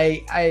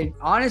 I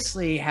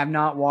honestly have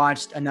not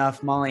watched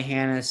enough Molly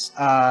Hannes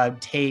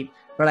tape,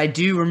 but I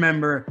do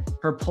remember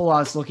her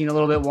pullouts looking a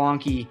little bit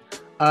wonky.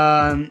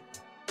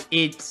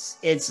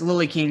 It's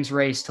Lily King's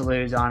race to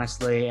lose,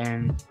 honestly,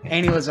 and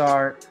Annie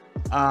Lazar.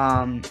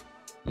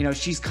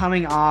 She's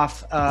coming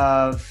off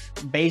of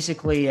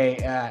basically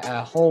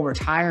a whole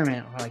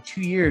retirement for like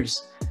 2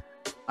 years.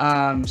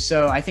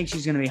 So I think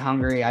she's going to be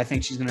hungry. I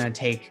think she's going to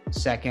take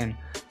second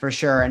for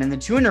sure. And in the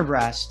 200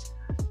 breast,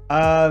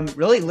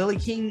 really Lily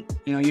King,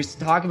 used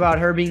to talk about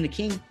her being the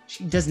king.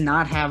 She does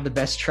not have the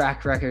best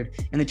track record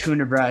in the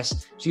 200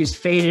 breast. She was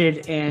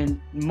faded in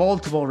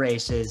multiple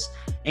races,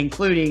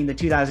 including the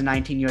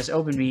 2019 US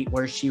Open meet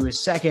where she was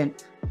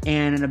second,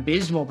 and an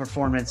abysmal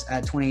performance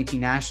at 2018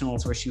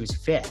 Nationals where she was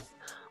fifth.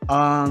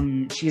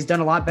 She has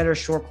done a lot better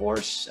short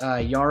course,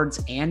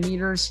 yards and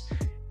meters.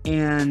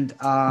 And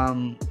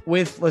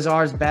with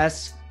Lazar's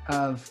best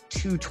of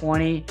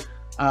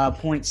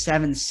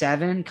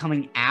 220.77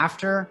 coming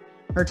after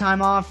her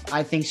time off,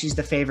 I think she's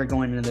the favorite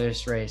going into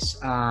this race.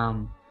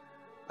 Gallet,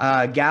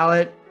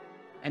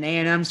 an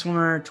A&M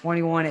swimmer,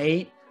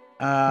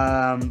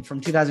 21.8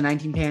 from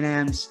 2019 Pan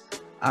Ams.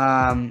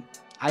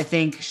 I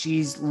think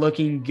she's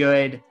looking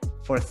good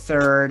for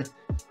third.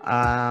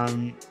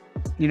 I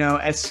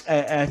think it's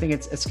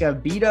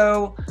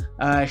Escobedo.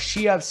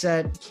 She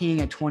upset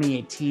King at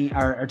 2018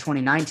 or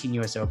 2019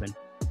 US Open,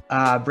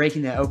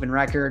 breaking the open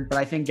record. But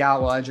I think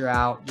Gallet will edge her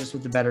out just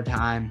with the better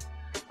time.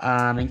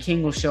 And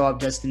King will show up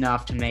just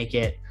enough to make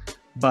it.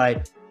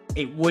 But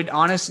it would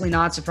honestly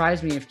not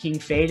surprise me if King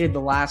faded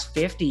the last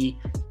 50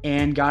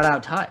 and got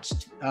out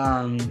touched.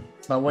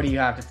 But what do you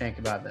have to think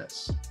about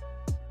this?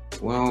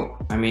 Well,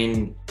 I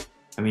mean,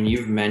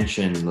 you've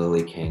mentioned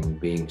Lily King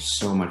being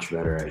so much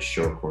better at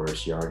short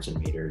course, yards and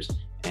meters.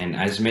 And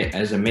as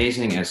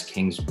amazing as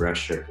King's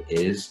breaststroke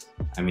is,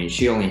 I mean,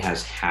 she only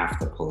has half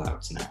the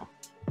pullouts now.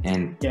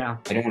 And yeah,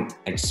 I don't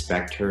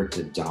expect her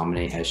to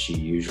dominate as she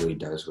usually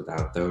does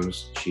without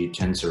those. She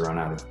tends to run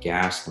out of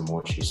gas the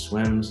more she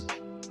swims.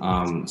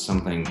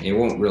 It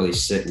won't really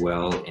sit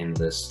well in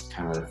this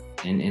kind of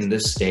in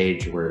this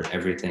stage where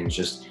everything's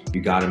just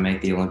you got to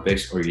make the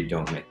Olympics or you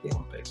don't make the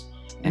Olympics.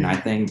 And I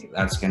think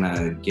that's going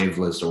to give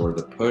Lazor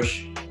the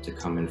push to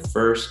come in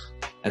first,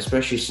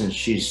 especially since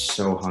she's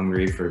so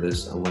hungry for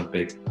this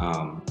Olympic,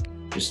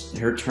 just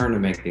her turn to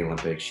make the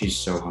Olympics. She's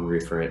so hungry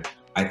for it.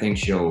 I think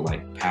she'll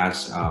like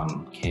pass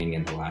King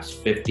in the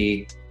last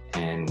 50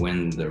 and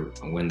win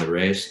the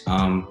race.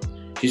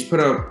 She's put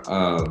up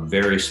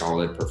very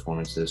solid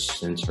performances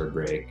since her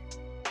break,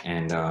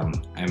 and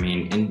I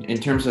mean, in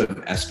terms of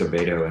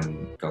Escobedo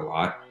and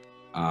Galat,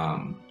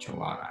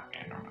 Galat,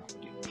 I don't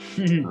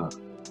know.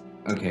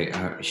 Okay,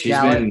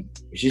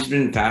 she's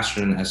been faster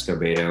than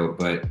Escobedo,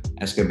 but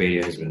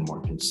Escobedo has been more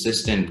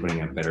consistent,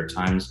 putting up better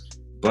times.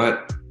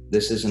 But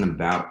this isn't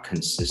about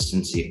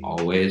consistency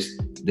always.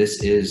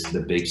 This is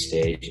the big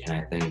stage, and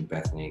I think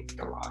Bethany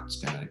Galat's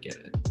gonna get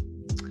it.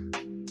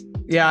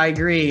 Yeah, I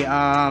agree.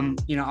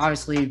 You know,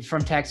 obviously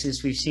from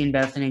Texas, we've seen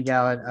Bethany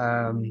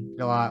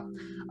Galat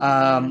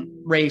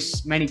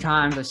race many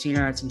times. I've seen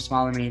her at some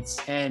smaller meets,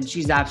 and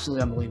she's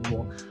absolutely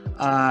unbelievable.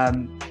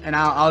 And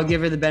I'll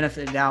give her the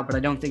benefit of the doubt, but I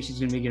don't think she's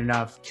going to be good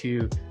enough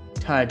to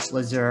touch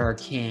Lazur or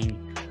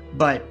King.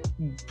 But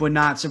would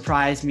not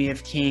surprise me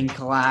if King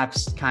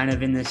collapsed kind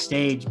of in this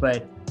stage.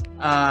 But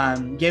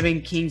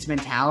given King's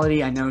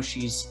mentality, I know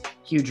she's a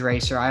huge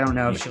racer. I don't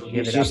know if she'll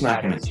give it up. She's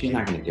not going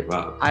to give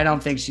up. I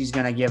don't think she's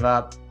going to give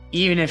up,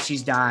 even if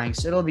she's dying.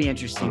 So it'll be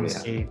interesting to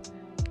see.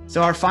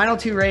 So our final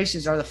two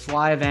races are the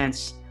fly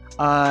events.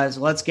 So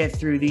let's get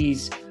through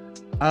these.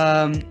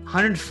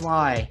 100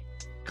 fly.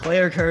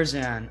 Claire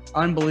Curzan,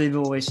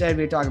 unbelievable. We said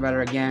we'd talk about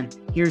her again.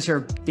 Here's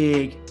her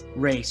big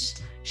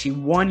race. She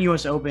won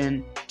US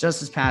Open just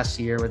this past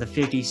year with a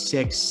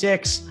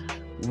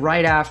 56.6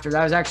 right after.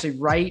 That was actually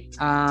right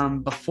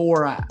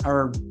before,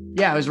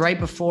 it was right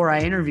before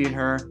I interviewed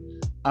her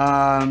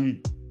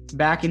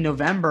back in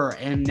November.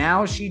 And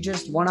now she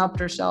just one-upped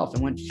herself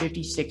and went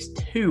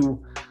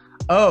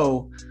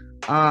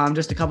 56.2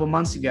 just a couple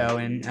months ago.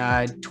 And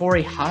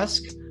Tori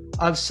Husk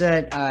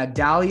upset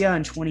Dahlia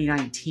in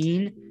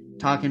 2019.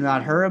 Talking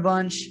about her a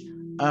bunch.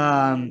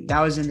 That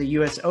was in the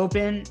US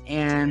Open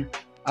and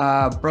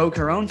broke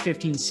her own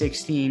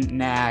 15-16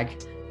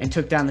 nag and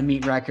took down the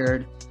meet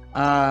record.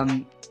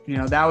 You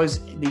know, that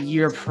was the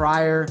year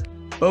prior.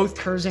 Both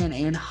Curzan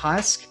and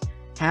Husk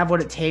have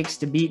what it takes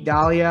to beat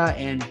Dahlia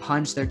and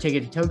punch their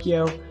ticket to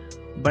Tokyo.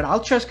 But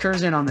I'll trust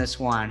Curzan on this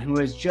one, who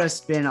has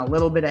just been a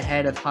little bit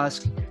ahead of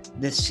Husk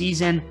this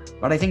season.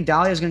 But I think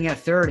Dahlia is going to get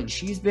third, and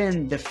she's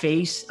been the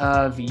face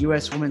of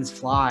US women's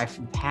fly for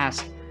the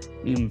past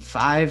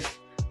 4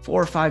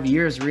 or 5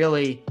 years,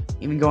 really,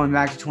 even going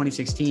back to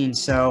 2016.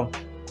 So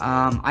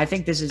I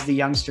think this is the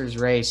youngsters'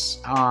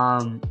 race.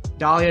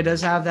 Dahlia does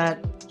have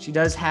that. She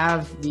does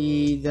have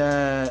the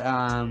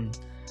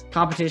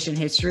competition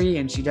history,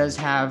 and she does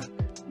have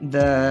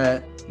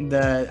the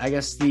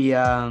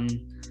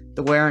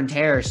wear and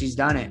tear. She's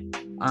done it.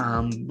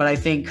 But I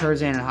think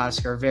Curzan and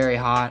Husk are very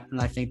hot, and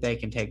I think they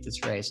can take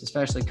this race,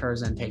 especially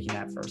Curzan taking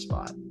that first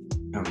spot.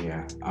 Oh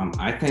yeah.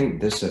 I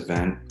think this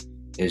event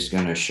is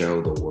going to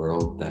show the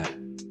world that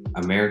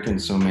American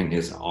swimming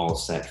is all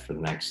set for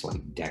the next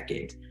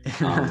decade.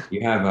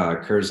 You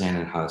have Curzan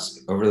and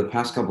Husk. Over the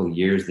past couple of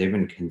years, they've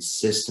been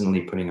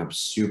consistently putting up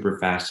super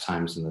fast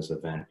times in this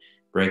event,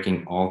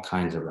 breaking all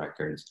kinds of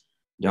records.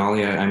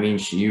 Dahlia, I mean,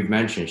 you've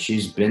mentioned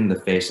she's been the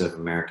face of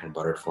American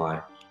butterfly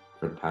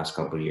for the past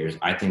couple of years.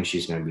 I think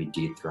she's going to be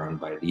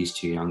dethroned by these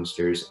two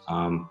youngsters.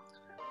 I'm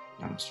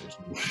not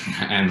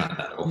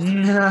that old.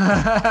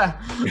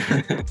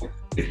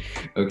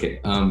 Okay.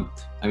 I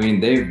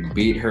mean, they've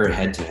beat her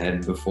head to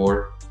head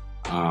before.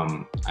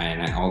 And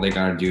all they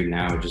gotta do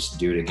now is just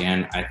do it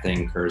again. I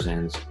think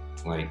Curzan's,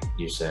 like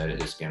you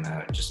said, is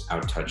gonna just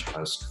outtouch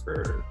Husk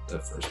for the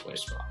first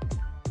place spot.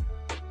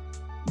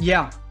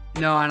 Yeah.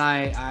 No, and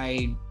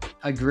I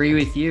agree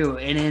with you.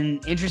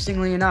 And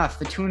interestingly enough,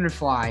 the 200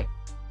 fly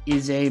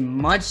is a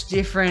much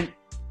different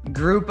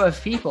group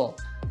of people.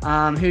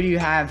 Who do you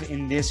have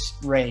in this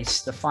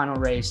race, the final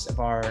race of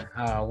our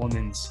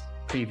women's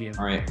preview?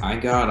 All right, I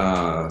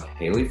got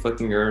Haley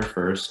Flickinger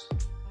first.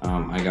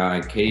 I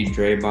got Katie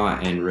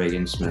Drabot and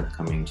Reagan Smith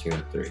coming 2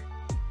 and 3.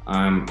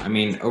 I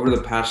mean, over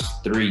the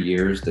past 3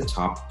 years, the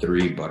top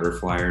 3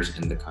 butterflyers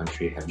in the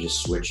country have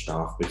just switched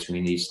off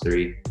between these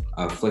 3.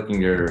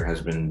 Flickinger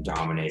has been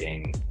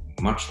dominating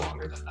much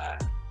longer than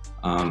that.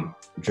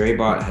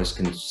 Drabot has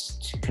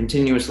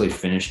continuously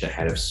finished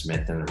ahead of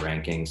Smith in the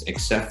rankings,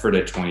 except for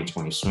the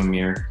 2020 swim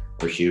year,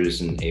 where she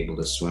wasn't able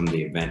to swim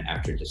the event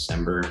after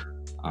December.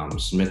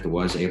 Smith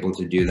was able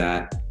to do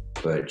that,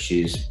 but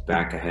she's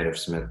back ahead of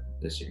Smith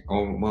this year.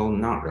 Oh, well,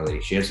 not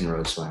really. She hasn't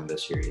really swam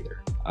this year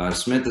either.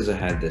 Smith is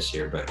ahead this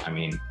year, but I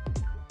mean,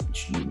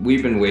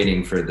 we've been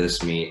waiting for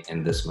this meet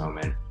and this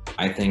moment.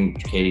 I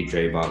think Katie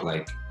Drabot,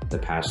 like the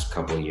past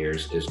couple of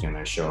years, is going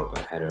to show up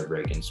ahead of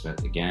Reagan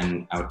Smith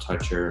again,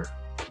 outtouch her,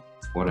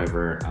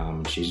 whatever.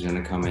 She's going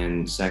to come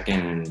in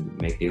second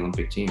and make the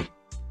Olympic team.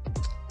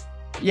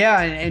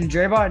 Yeah, and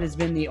Drabot has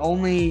been the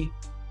only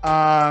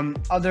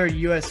other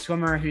U.S.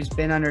 swimmer who's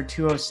been under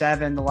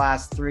 207 the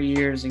last 3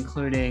 years,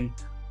 including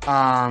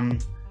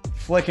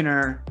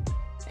Flickinger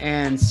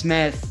and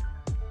Smith.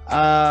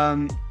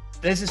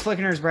 This is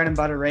Flickinger's bread and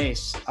butter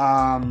race.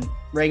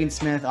 Reagan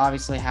Smith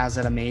obviously has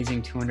that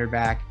amazing 200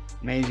 back,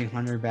 amazing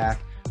 100 back.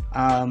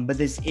 But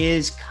this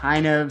is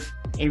kind of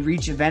a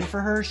reach event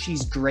for her.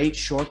 She's great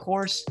short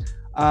course,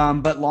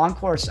 but long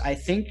course, I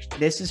think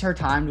this is her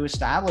time to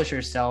establish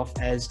herself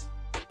as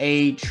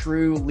a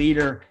true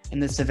leader in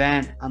this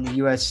event on the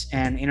U.S.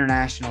 and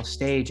international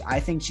stage. I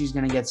think she's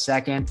going to get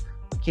second.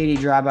 Katie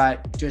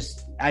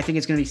Ledecky, I think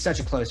it's going to be such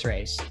a close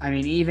race. I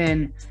mean,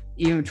 even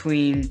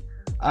between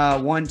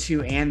 1,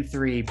 2, and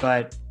 3,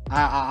 but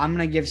I'm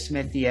going to give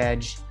Smith the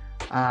edge.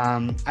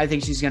 I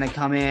think she's going to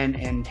come in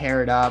and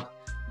tear it up,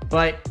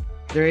 but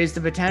there is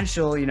the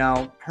potential,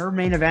 her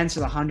main events are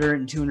the 100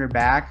 and 200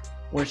 back,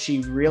 where she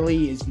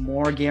really is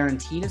more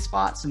guaranteed a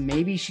spot. So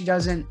maybe she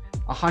doesn't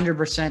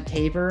 100%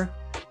 taper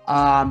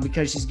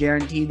because she's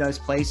guaranteed those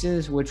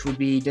places, which would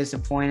be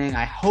disappointing.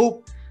 I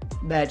hope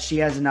that she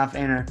has enough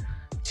in her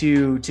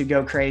to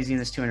go crazy in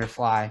this 200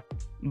 fly,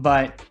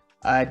 but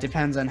it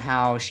depends on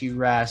how she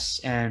rests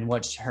and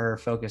what her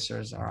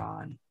focusers are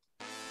on.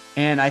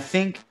 And I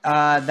think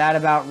that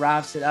about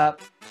wraps it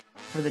up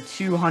for the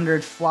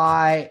 200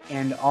 fly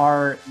and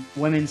our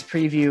women's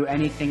preview.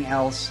 Anything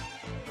else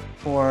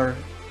from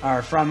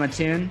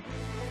Mithuun?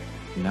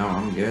 No,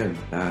 I'm good.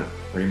 That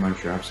pretty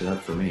much wraps it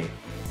up for me.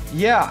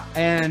 Yeah,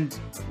 and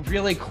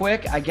really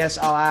quick, I guess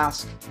I'll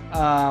ask,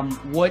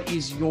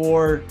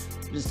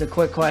 just a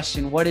quick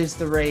question, what is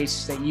the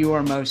race that you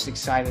are most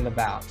excited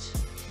about?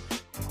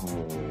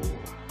 Oh,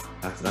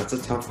 that's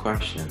a tough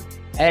question.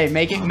 Hey,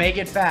 make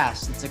it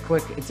fast. It's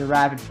a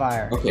rapid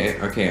fire.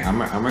 Okay. I'm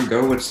gonna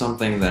go with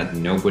something that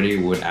nobody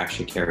would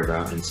actually care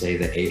about and say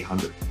the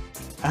 800.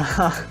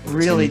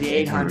 Really, the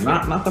 800?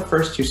 Not the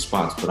first 2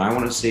 spots, but I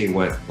want to see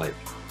what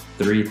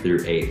 3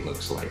 through 8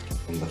 looks like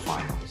in the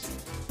finals.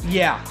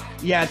 Yeah,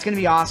 it's gonna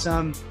be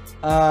awesome.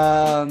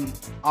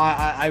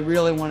 I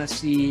really want to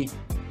see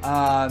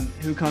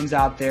who comes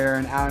out there,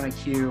 and Allie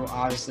McHugh.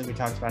 Obviously, we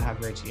talked about how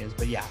great she is,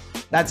 but yeah,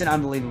 that's an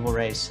unbelievable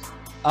race.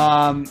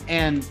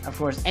 And of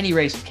course, any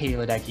race with Katie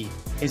Ledecky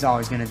is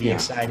always going to be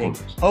exciting.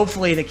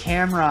 Hopefully, the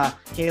camera,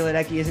 Katie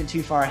Ledecky, isn't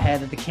too far ahead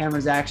that the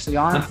camera's actually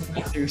on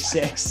 3 through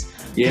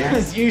 6. Yeah,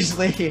 because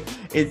usually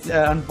it's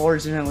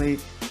unfortunately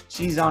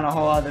she's on a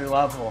whole other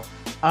level.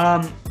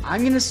 I'm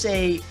going to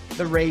say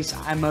the race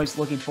I'm most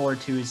looking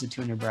forward to is the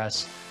 200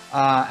 breast.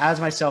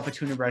 As myself, a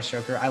 200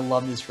 breaststroker, I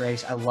love this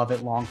race. I love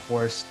it long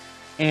course.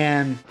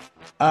 And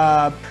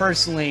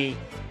personally,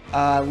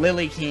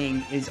 Lily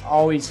King is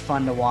always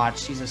fun to watch.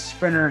 She's a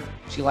sprinter.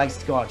 She likes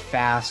to go out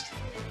fast.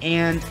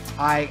 And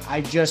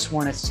I just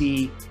want to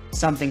see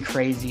something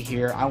crazy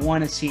here. I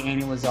want to see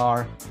Annie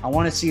Lazar. I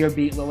want to see her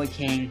beat Lily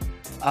King.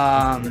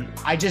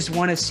 I just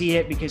want to see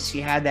it because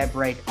she had that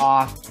break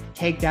off,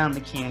 take down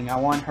the King. I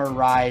want her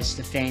rise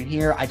to fame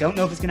here. I don't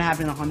know if it's going to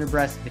happen in the 100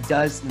 breast. If it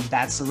does, then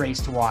that's the race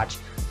to watch.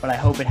 But I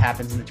hope it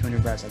happens in the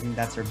 200 breast. I think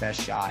that's her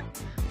best shot.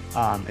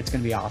 It's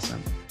going to be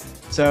awesome.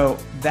 So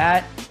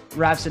that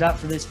wraps it up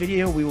for this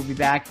video. We will be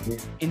back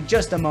in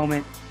just a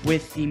moment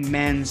with the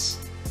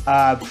men's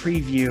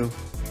preview.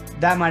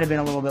 That might have been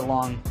a little bit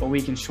long, but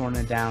we can shorten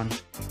it down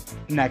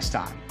next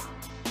time.